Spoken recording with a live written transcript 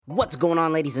What's going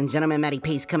on, ladies and gentlemen? Matty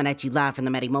Pace coming at you live from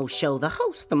the Matty Mo Show, the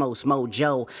host, the most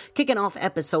mojo, kicking off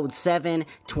episode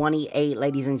 728,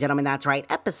 ladies and gentlemen. That's right,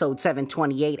 episode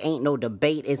 728, ain't no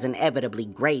debate, is inevitably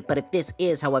great. But if this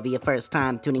is, however, your first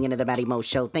time tuning into the Matty Mo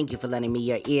Show, thank you for lending me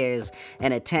your ears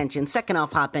and attention. Second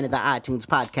off, hop into the iTunes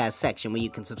podcast section where you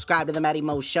can subscribe to the Matty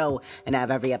Mo Show and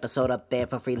have every episode up there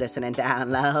for free listen and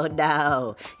download.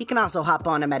 No. You can also hop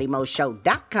on to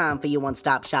mattymoshow.com for your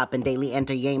one-stop shop and daily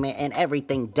entertainment and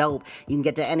everything dope. You can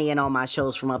get to any and all my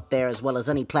shows from up there, as well as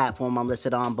any platform I'm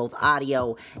listed on, both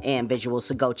audio and visual.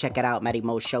 So go check it out,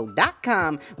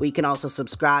 mattymoshow.com, where you can also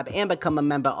subscribe and become a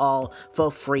member all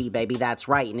for free, baby. That's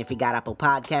right. And if you got Apple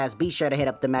Podcasts, be sure to hit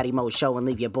up the Matty Mo Show and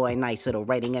leave your boy a nice little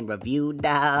rating and review.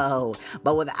 No.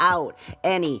 But without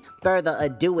any further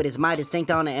ado, it is my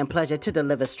distinct honor and pleasure to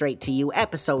deliver straight to you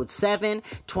episode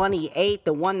 728,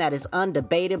 the one that is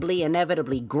undebatably,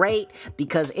 inevitably great,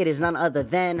 because it is none other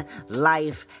than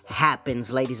Life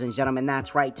Happens, ladies and gentlemen.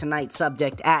 That's right. Tonight's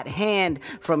subject at hand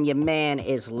from your man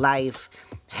is Life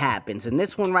Happens. And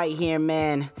this one right here,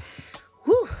 man,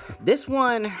 this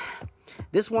one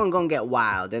gonna get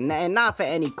wild. And not for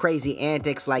any crazy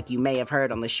antics like you may have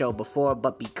heard on the show before,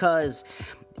 but because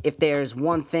if there's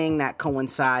one thing that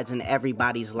coincides in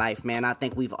everybody's life, man, I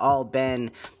think we've all been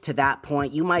to that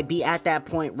point. You might be at that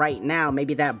point right now,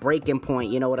 maybe that breaking point,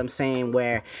 you know what I'm saying,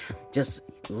 where just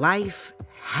life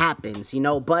happens,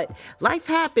 but life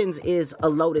happens is a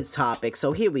loaded topic.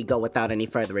 So here we go without any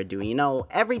further ado.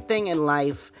 Everything in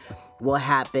life will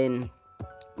happen,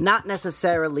 not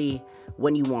necessarily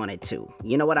when you want it to.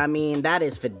 You know what I mean? That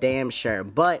is for damn sure.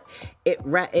 But it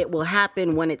will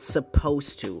happen when it's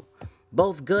supposed to.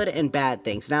 Both good and bad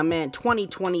things. Now, man,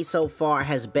 2020 so far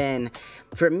has been,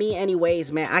 for me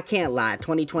anyways, man, I can't lie.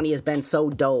 2020 has been so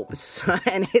dope.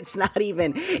 And it's not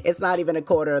even a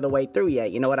quarter of the way through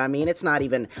yet. You know what I mean? It's not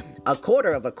even a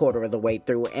quarter of the way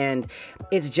through. And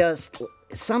it's just,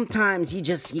 sometimes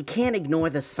you can't ignore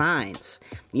the signs.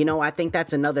 I think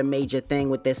that's another major thing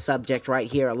with this subject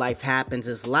right here. Life Happens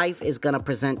is life is going to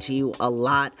present to you a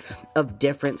lot of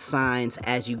different signs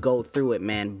as you go through it,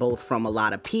 man, both from a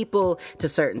lot of people to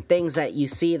certain things that you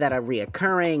see that are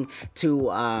reoccurring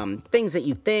to things that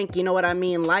you think, you know what I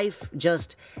mean? Life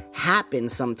just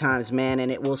happens sometimes, man,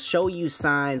 and it will show you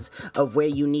signs of where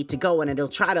you need to go, and it'll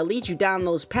try to lead you down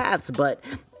those paths, but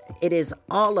it is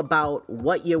all about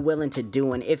what you're willing to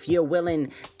do, and if you're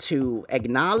willing to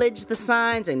acknowledge the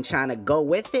signs and trying to go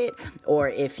with it, or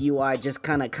if you are just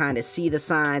kind of see the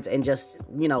signs and just,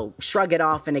 shrug it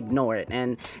off and ignore it.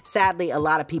 And sadly, a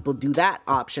lot of people do that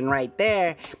option right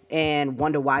there and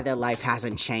wonder why their life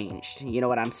hasn't changed. You know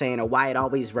what I'm saying? Or why it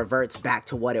always reverts back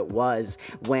to what it was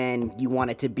when you want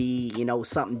it to be,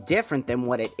 something different than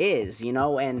what it is,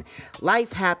 and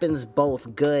life happens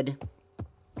both good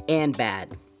and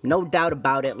bad. No doubt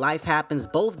about it. Life happens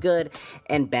both good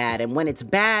and bad. And when it's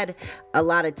bad, a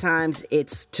lot of times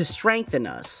it's to strengthen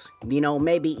us,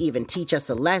 maybe even teach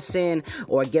us a lesson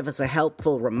or give us a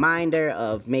helpful reminder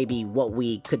of maybe what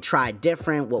we could try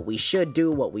different, what we should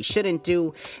do, what we shouldn't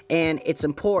do. And it's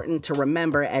important to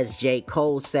remember, as J.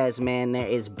 Cole says, man, there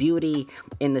is beauty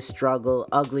in the struggle,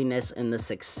 ugliness in the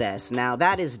success. Now,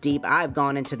 that is deep. I've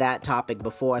gone into that topic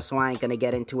before, so I ain't going to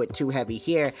get into it too heavy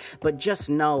here. But just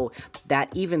know that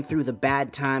even through the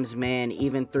bad times, man,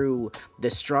 even through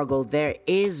the struggle, there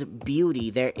is beauty,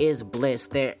 there is bliss,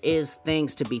 there is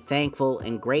things to be thankful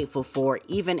and grateful for,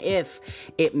 even if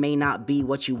it may not be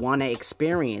what you want to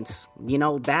experience.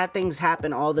 Bad things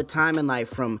happen all the time in life,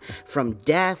 from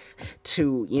death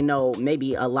to,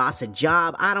 maybe a loss of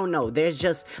job. I don't know. There's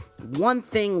just one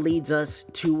thing leads us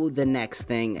to the next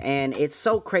thing, and it's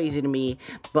so crazy to me,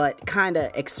 but kind of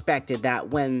expected that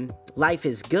when life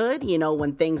is good,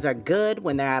 when things are good,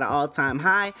 when they're at an all-time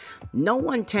high, no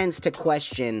one tends to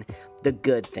question the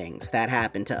good things that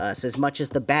happen to us as much as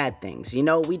the bad things.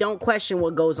 We don't question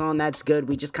what goes on that's good.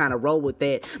 We just kind of roll with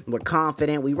it. We're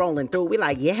confident. We rolling through. We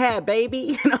like, yeah, baby.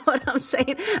 You know what I'm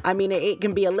saying? I mean, it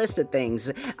can be a list of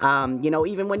things.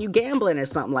 Even when you gambling or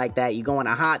something like that, you go on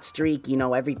a hot streak,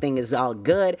 everything is all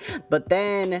good. But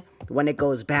then when it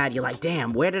goes bad, you're like,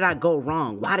 damn, where did I go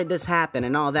wrong? Why did this happen?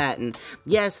 And all that. And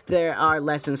yes, there are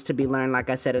lessons to be learned, like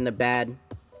I said, in the bad.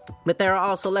 But there are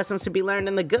also lessons to be learned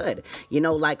in the good,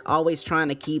 like always trying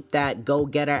to keep that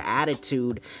go-getter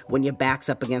attitude when your back's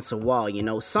up against a wall.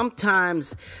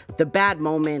 Sometimes the bad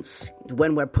moments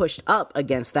when we're pushed up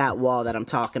against that wall that I'm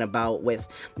talking about, with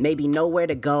maybe nowhere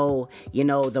to go,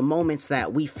 the moments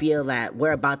that we feel that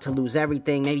we're about to lose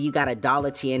everything. Maybe you got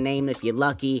 $1 to your name if you're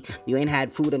lucky. You ain't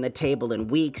had food on the table in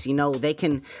weeks. They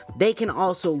can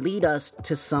also lead us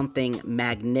to something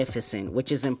magnificent,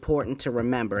 which is important to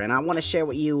remember. And I want to share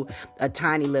with you a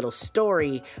tiny little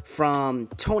story from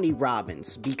Tony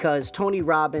Robbins, because Tony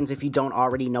Robbins, if you don't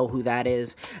already know who that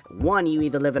is, 1, you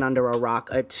either living under a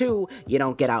rock, or 2, you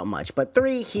don't get out much. But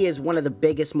 3, he is one of the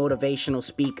biggest motivational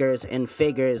speakers and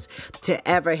figures to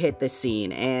ever hit the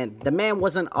scene. And the man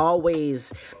wasn't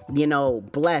always,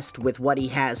 blessed with what he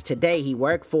has today. He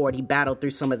worked for it. He battled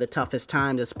through some of the toughest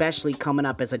times, especially coming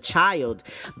up as a child.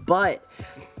 But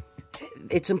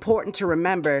it's important to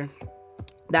remember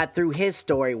that through his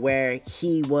story, where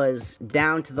he was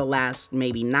down to the last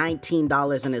maybe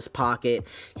 $19 in his pocket,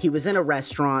 he was in a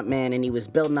restaurant, man, and he was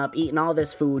building up, eating all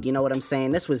this food, you know what I'm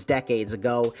saying? This was decades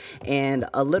ago, and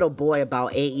a little boy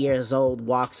about 8 years old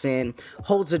walks in,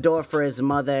 holds the door for his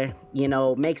mother,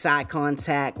 makes eye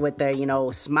contact with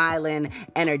her, smiling,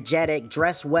 energetic,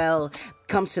 dressed well,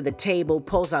 comes to the table,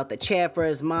 pulls out the chair for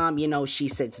his mom, she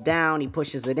sits down, he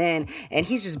pushes it in, and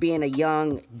he's just being a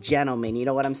young gentleman, you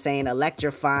know what I'm saying?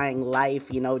 Electrifying life,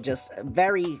 just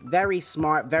very, very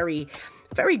smart, very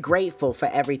grateful for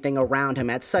everything around him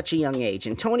at such a young age.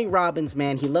 And Tony Robbins,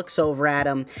 man, he looks over at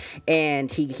him,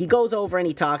 and he goes over and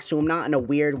he talks to him, not in a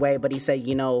weird way, but he said,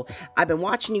 I've been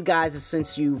watching you guys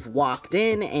since you've walked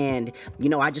in, and,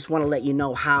 I just want to let you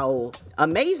know how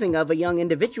amazing of a young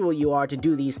individual you are to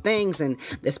do these things, and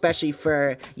especially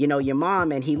for, your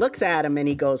mom. And he looks at him and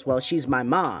he goes, well, she's my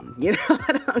mom, you know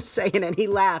what I'm saying? And he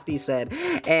laughed, he said,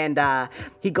 and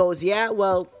he goes, yeah,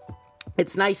 well,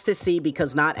 it's nice to see,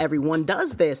 because not everyone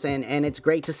does this, and it's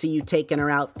great to see you taking her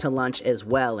out to lunch as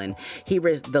well. And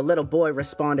the little boy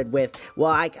responded with,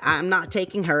 well, I'm not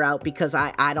taking her out because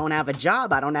I don't have a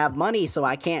job, I don't have money, so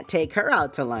I can't take her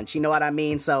out to lunch, you know what I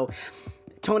mean? So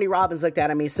Tony Robbins looked at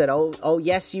him, he said, oh,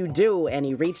 yes, you do. And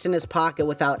he reached in his pocket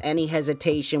without any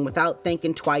hesitation, without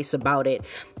thinking twice about it,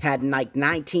 had like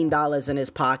 $19 in his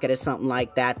pocket or something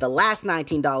like that. The last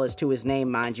 $19 to his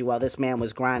name, mind you, while this man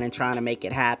was grinding, trying to make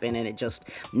it happen, and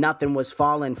nothing was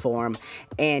falling for him.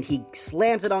 And he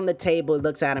slams it on the table,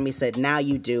 looks at him, he said, now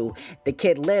you do. The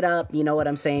kid lit up, you know what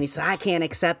I'm saying? He said, I can't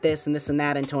accept this and this and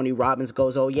that. And Tony Robbins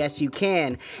goes, oh, yes, you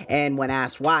can. And when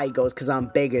asked why, he goes, because I'm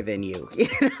bigger than you. You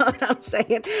know what I'm saying?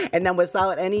 And then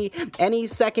without any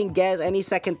second guess, any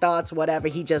second thoughts, whatever,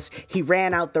 he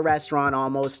ran out the restaurant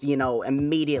almost,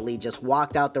 immediately, just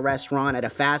walked out the restaurant at a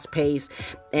fast pace.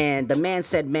 And the man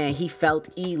said, man, he felt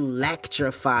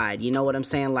electrified. You know what I'm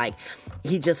saying? Like,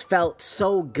 he just felt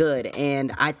so good.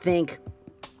 And I think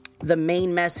the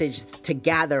main message to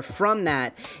gather from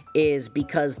that is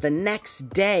because the next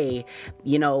day,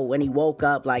 when he woke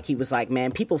up, like, he was like, man,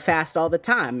 people fast all the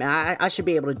time. Man, I should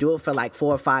be able to do it for like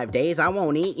 4 or 5 days. I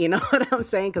won't eat, you know what I'm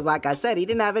saying? Because like I said, he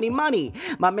didn't have any money.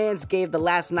 My man's gave the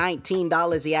last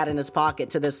 $19 he had in his pocket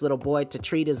to this little boy to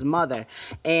treat his mother.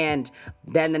 And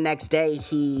then the next day,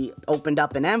 he opened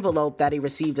up an envelope that he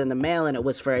received in the mail, and it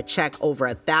was for a check over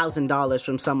 $1,000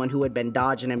 from someone who had been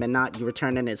dodging him and not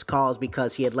returning his calls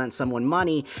because he had lent someone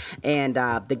money. And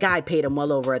the guy paid him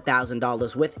well over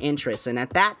 $1,000 with interest. And at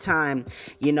that time,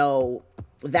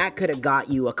 that could have got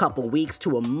you a couple weeks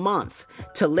to a month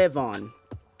to live on.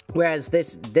 Whereas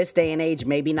this day and age,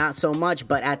 maybe not so much,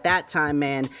 but at that time,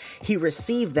 man, he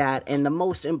received that. And the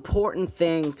most important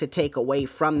thing to take away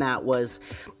from that was,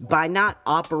 by not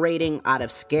operating out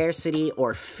of scarcity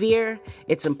or fear,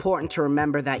 it's important to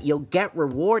remember that you'll get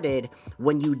rewarded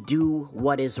when you do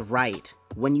what is right,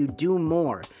 when you do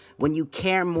more, when you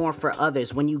care more for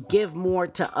others, when you give more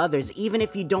to others. Even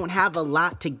if you don't have a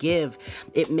lot to give,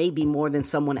 it may be more than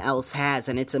someone else has.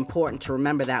 And it's important to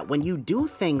remember that when you do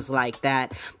things like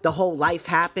that, the whole life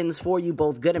happens for you,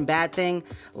 both good and bad thing,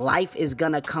 life is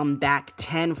gonna come back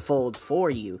tenfold for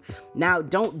you. Now,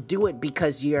 don't do it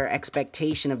because your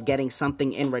expectation of getting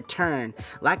something in return.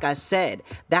 Like I said,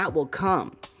 that will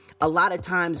come. A lot of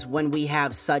times when we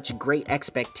have such great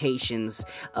expectations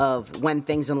of when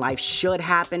things in life should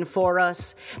happen for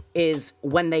us is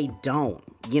when they don't.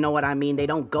 You know what I mean? They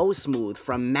don't go smooth,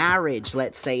 from marriage,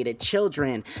 let's say, to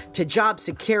children, to job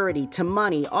security, to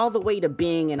money, all the way to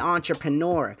being an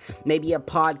entrepreneur, maybe a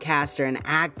podcaster, an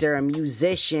actor, a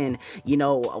musician. You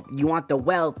want the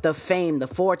wealth, the fame, the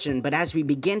fortune. But as we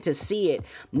begin to see it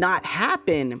not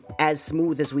happen as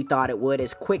smooth as we thought it would,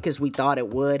 as quick as we thought it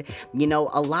would,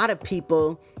 a lot of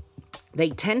people, they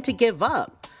tend to give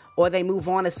up. or they move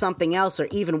on to something else, or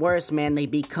even worse, man, they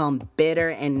become bitter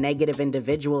and negative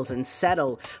individuals and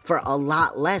settle for a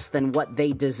lot less than what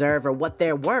they deserve or what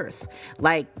they're worth.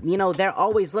 Like, they're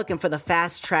always looking for the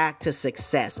fast track to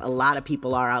success. A lot of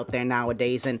people are out there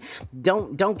nowadays, and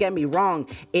don't get me wrong,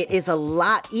 it is a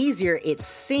lot easier, it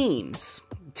seems,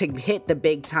 to hit the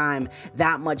big time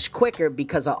that much quicker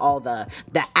because of all the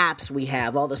apps we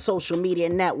have, all the social media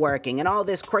networking, and all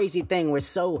this crazy thing. We're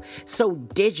so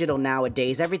digital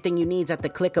nowadays. Everything you need is at the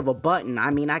click of a button.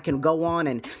 I mean, I can go on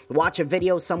and watch a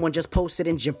video someone just posted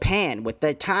in Japan with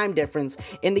the time difference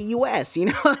in the US, you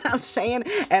know what I'm saying?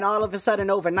 And all of a sudden,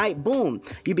 overnight, boom,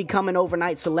 you become an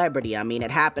overnight celebrity. I mean,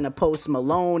 it happened to Post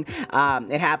Malone,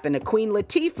 it happened to Queen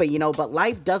Latifah, but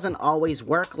life doesn't always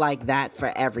work like that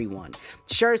for everyone.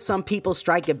 Sure, some people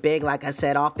strike it big, like I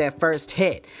said, off their first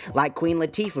hit, like Queen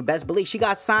Latifah. Best believe she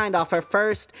got signed off her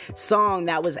first song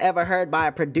that was ever heard by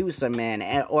a producer, man.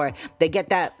 Or they get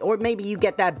that, or maybe you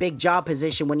get that big job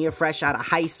position when you're fresh out of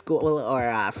high school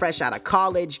or fresh out of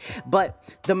college. But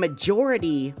the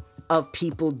majority of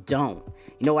people don't.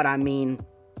 You know what I mean?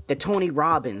 The Tony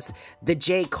Robbins, the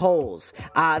J. Coles,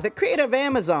 the creator of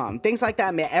Amazon, things like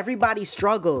that, man. Everybody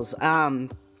struggles.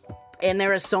 And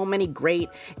there are so many great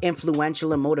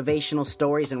influential and motivational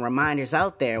stories and reminders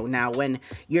out there. Now, when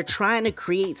you're trying to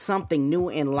create something new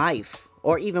in life,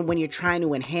 or even when you're trying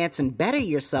to enhance and better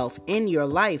yourself in your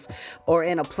life, or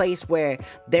in a place where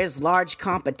there's large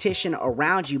competition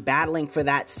around you battling for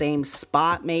that same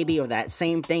spot maybe, or that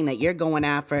same thing that you're going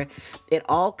after, it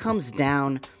all comes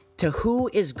down to who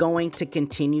is going to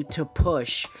continue to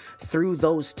push through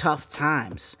those tough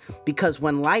times. Because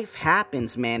when life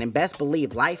happens, man, and best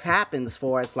believe life happens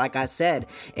for us, like I said,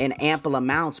 in ample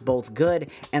amounts, both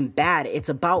good and bad, it's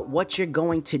about what you're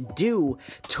going to do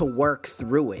to work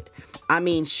through it. I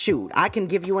mean, shoot, I can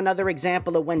give you another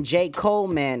example of when J. Cole,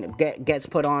 man, gets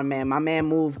put on, man. My man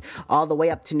moved all the way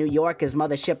up to New York. His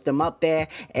mother shipped him up there,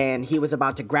 and he was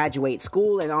about to graduate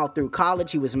school, and all through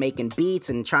college, he was making beats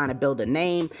and trying to build a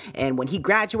name. And when he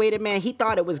graduated, man, he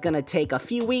thought it was going to take a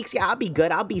few weeks. Yeah, I'll be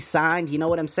good. I'll be signed. You know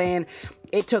what I'm saying?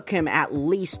 It took him at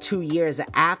least 2 years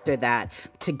after that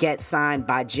to get signed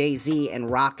by Jay-Z and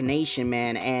Rock Nation,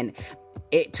 man. And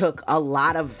it took a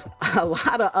lot of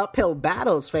uphill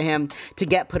battles for him to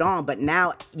get put on. But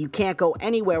now you can't go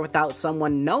anywhere without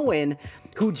someone knowing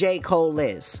who J. Cole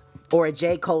is, or a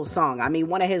J. Cole song. I mean,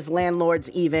 one of his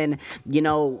landlords even,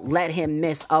 let him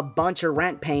miss a bunch of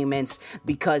rent payments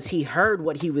because he heard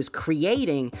what he was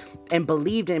creating and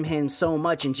believed in him so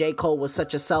much. And J. Cole was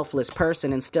such a selfless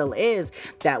person, and still is,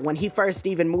 that when he first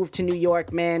even moved to New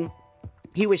York, man,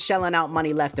 he was shelling out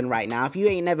money left and right. Now, if you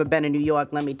ain't never been to New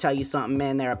York, let me tell you something,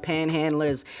 man. There are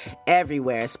panhandlers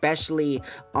everywhere, especially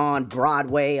on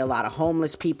Broadway. A lot of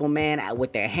homeless people, man,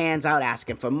 with their hands out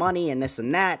asking for money and this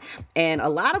and that. And a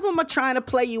lot of them are trying to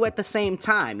play you at the same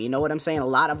time. You know what I'm saying? A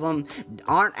lot of them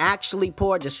aren't actually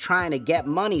poor, just trying to get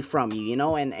money from you,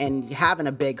 and having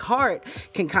a big heart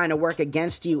can kind of work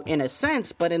against you in a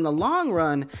sense. But in the long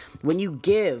run, when you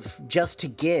give just to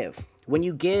give, when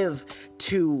you give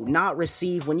to not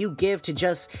receive, when you give to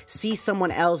just see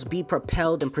someone else be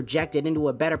propelled and projected into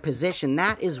a better position,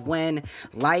 that is when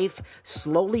life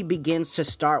slowly begins to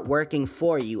start working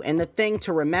for you. And the thing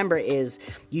to remember is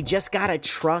you just gotta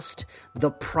trust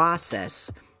the process.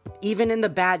 Even in the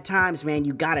bad times, man,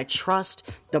 you gotta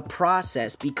trust the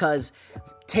process, because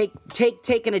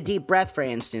taking a deep breath, for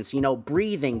instance,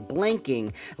 breathing,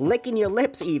 blinking, licking your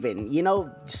lips even,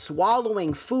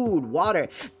 swallowing food, water,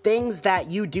 things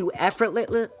that you do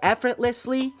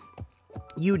effortlessly.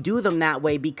 You do them that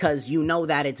way because you know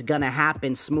that it's gonna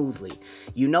happen smoothly.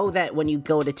 You know that when you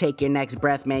go to take your next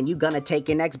breath, man, you're gonna take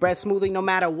your next breath smoothly no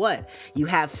matter what. You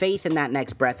have faith in that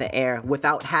next breath of air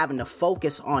without having to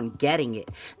focus on getting it.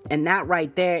 And that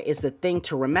right there is the thing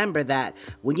to remember, that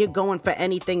when you're going for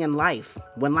anything in life,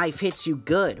 when life hits you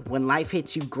good, when life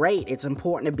hits you great, it's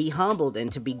important to be humbled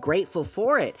and to be grateful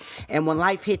for it. And when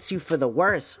life hits you for the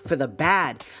worse, for the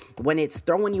bad, when it's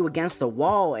throwing you against the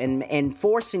wall and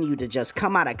forcing you to just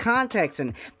come out of context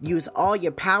and use all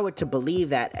your power to believe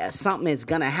that something is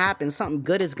gonna happen, something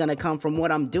good is gonna come from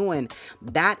what I'm doing,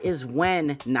 that is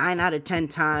when 9 out of 10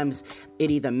 times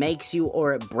it either makes you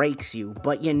or it breaks you.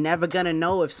 But you're never gonna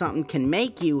know if something can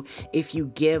make you if you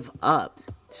give up.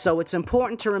 So it's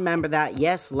important to remember that,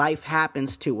 yes, life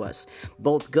happens to us,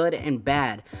 both good and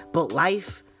bad, but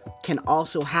life can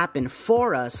also happen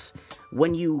for us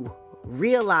when you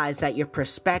realize that your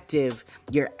perspective,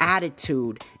 your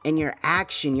attitude, and your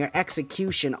action, your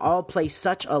execution all play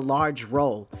such a large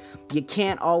role. You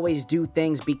can't always do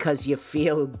things because you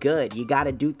feel good. You got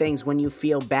to do things when you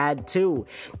feel bad too.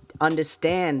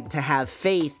 Understand, to have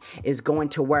faith is going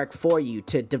to work for you.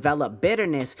 To develop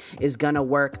bitterness is going to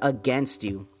work against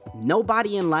you.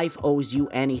 Nobody in life owes you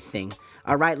anything.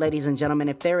 All right, ladies and gentlemen,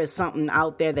 if there is something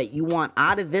out there that you want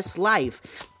out of this life,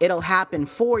 it'll happen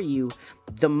for you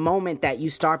the moment that you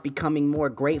start becoming more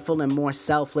grateful and more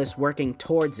selfless, working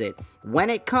towards it. When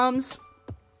it comes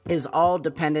is all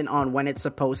dependent on when it's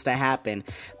supposed to happen.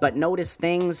 But notice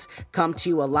things come to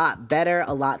you a lot better,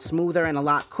 a lot smoother, and a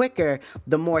lot quicker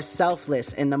the more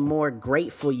selfless and the more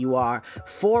grateful you are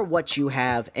for what you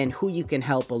have and who you can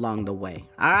help along the way.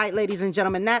 All right, ladies and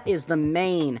gentlemen, that is the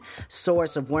main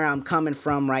source of where I'm coming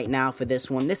from right now for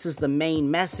this one. This is the main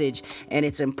message, and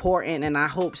it's important, and I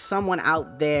hope someone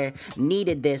out there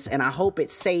needed this, and I hope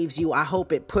it saves you. I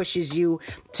hope it pushes you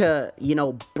to,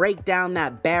 break down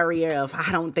that barrier of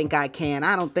I don't think I can,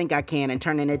 and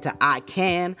turning it to I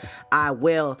can, I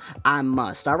will, I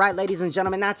must. All right, ladies and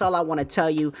gentlemen, that's all I want to tell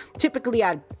you. Typically,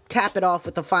 I'd cap it off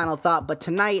with the final thought, but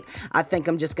tonight, I think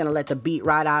I'm just going to let the beat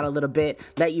ride out a little bit,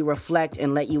 let you reflect,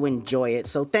 and let you enjoy it.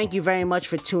 So thank you very much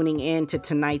for tuning in to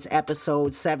tonight's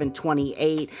episode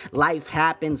 728. Life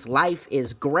happens, life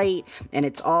is great, and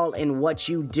it's all in what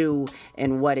you do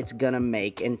and what it's going to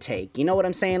make and take. You know what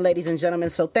I'm saying, ladies and gentlemen?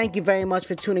 So thank you very much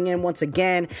for tuning in once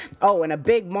again. Oh, and a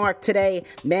big mark today,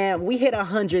 man, we hit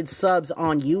 100 subs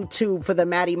on YouTube for the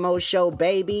Matty Mo Show,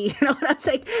 baby. You know what I'm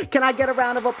saying? Can I get a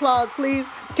round of applause, please?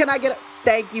 Can I get a...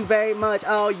 Thank you very much.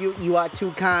 Oh, you are too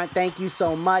kind. Thank you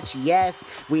so much. Yes,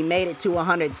 we made it to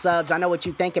 100 subs. I know what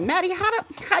you're thinking. Matty,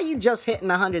 how you just hitting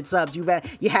 100 subs?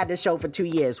 You had this show for 2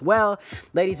 years. Well,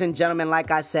 ladies and gentlemen, like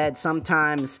I said,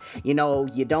 sometimes, you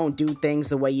don't do things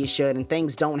the way you should, and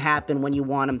things don't happen when you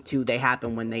want them to. They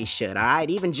happen when they should, all right?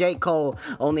 Even J. Cole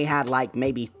only had like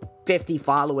maybe 50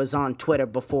 followers on Twitter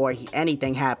before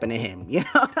anything happened to him. You know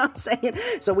what I'm saying?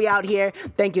 So we out here.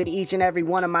 Thank you to each and every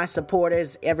one of my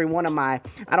supporters, every one of my,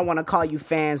 I don't want to call you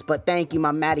fans, but thank you,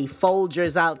 my Matty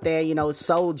Folgers out there,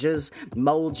 soldiers,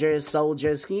 Molgers,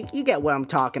 soldiers. You get what I'm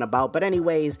talking about. But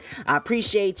anyways, I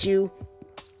appreciate you.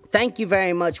 Thank you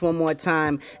very much one more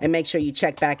time, and make sure you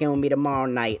check back in with me tomorrow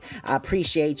night. I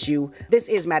appreciate you. This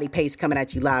is Matty Pace coming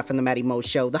at you live from the Matty Mo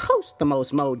Show, the host, the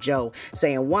most mojo,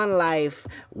 saying one life,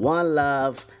 one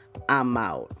love, I'm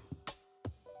out.